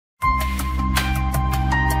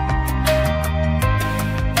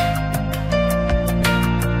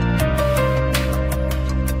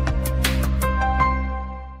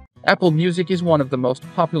Apple Music is one of the most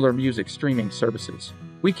popular music streaming services.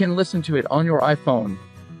 We can listen to it on your iPhone,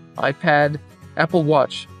 iPad, Apple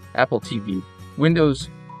Watch, Apple TV, Windows,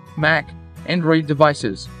 Mac, Android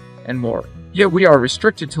devices, and more. Yet we are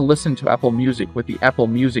restricted to listen to Apple Music with the Apple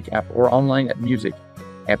Music app or online at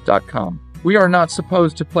musicapp.com. We are not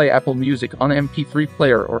supposed to play Apple Music on MP3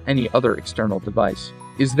 player or any other external device.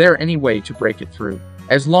 Is there any way to break it through?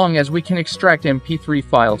 As long as we can extract MP3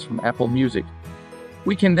 files from Apple Music,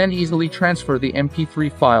 we can then easily transfer the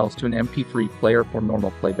MP3 files to an MP3 player for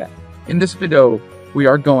normal playback. In this video, we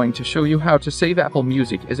are going to show you how to save Apple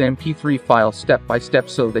Music as MP3 files step by step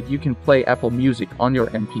so that you can play Apple Music on your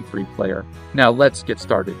MP3 player. Now let's get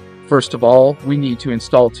started. First of all, we need to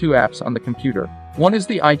install two apps on the computer. One is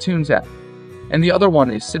the iTunes app, and the other one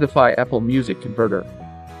is Sidify Apple Music Converter.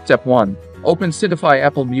 Step 1. Open Sidify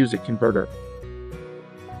Apple Music Converter.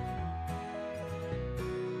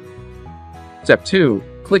 Step 2.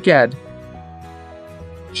 Click Add.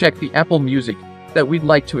 Check the Apple Music that we'd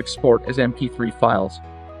like to export as MP3 files,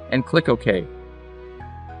 and click OK.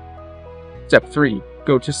 Step 3.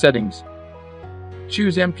 Go to Settings.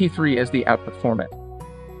 Choose MP3 as the output format.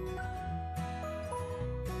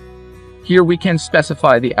 Here we can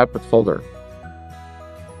specify the output folder.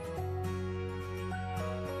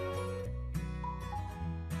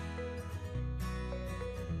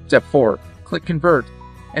 Step 4. Click Convert,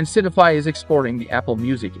 and Sidify is exporting the Apple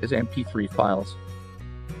Music as MP3 files.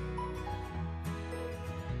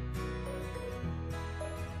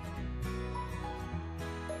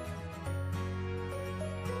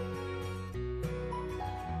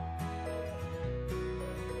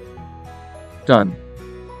 Done.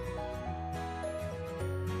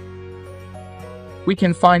 We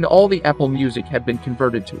can find all the Apple Music have been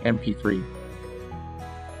converted to MP3.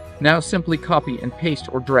 Now simply copy and paste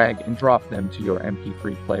or drag and drop them to your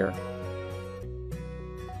MP3 player.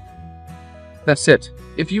 That's it.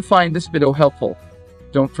 If you find this video helpful,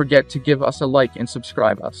 don't forget to give us a like and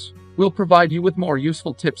subscribe us. We'll provide you with more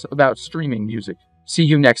useful tips about streaming music. See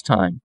you next time.